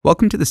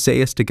Welcome to the Say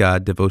Yes to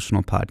God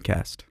devotional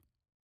podcast.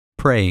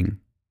 Praying,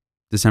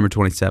 December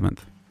 27th.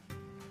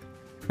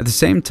 At the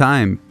same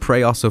time,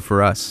 pray also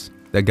for us,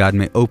 that God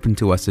may open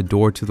to us a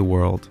door to the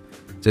world,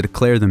 to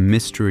declare the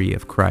mystery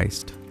of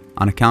Christ,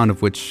 on account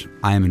of which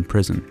I am in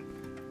prison.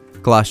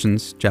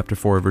 Colossians chapter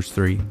 4, verse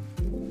 3.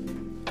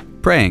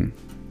 Praying.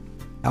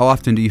 How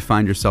often do you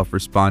find yourself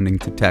responding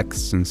to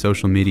texts and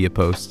social media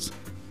posts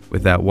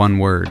with that one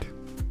word?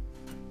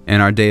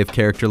 In our day of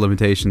character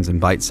limitations and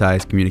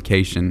bite-sized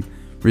communication,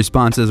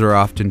 responses are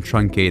often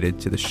truncated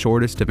to the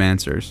shortest of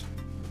answers.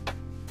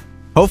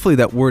 Hopefully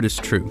that word is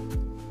true,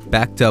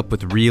 backed up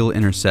with real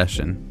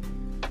intercession.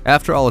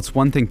 After all, it's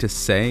one thing to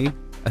say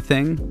a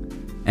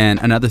thing, and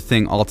another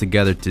thing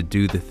altogether to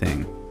do the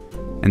thing.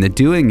 And the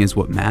doing is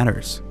what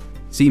matters.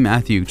 See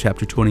Matthew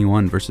chapter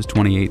 21, verses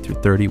 28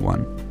 through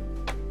 31.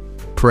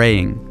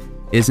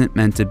 Praying isn't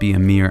meant to be a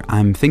mere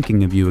 "I'm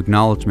thinking of you"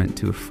 acknowledgement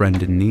to a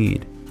friend in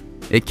need.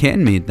 It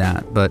can mean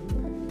that, but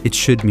it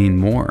should mean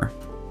more.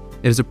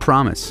 It is a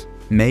promise,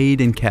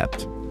 made and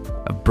kept,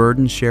 a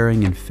burden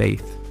sharing in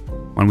faith.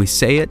 When we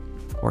say it,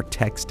 or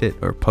text it,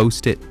 or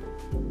post it,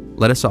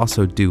 let us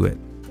also do it.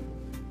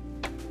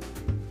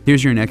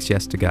 Here's your next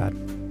yes to God.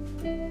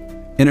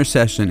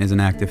 Intercession is an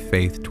act of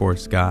faith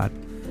towards God,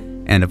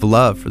 and of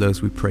love for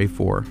those we pray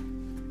for.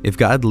 If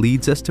God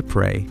leads us to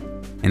pray,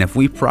 and if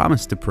we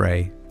promise to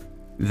pray,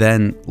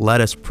 then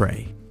let us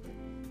pray.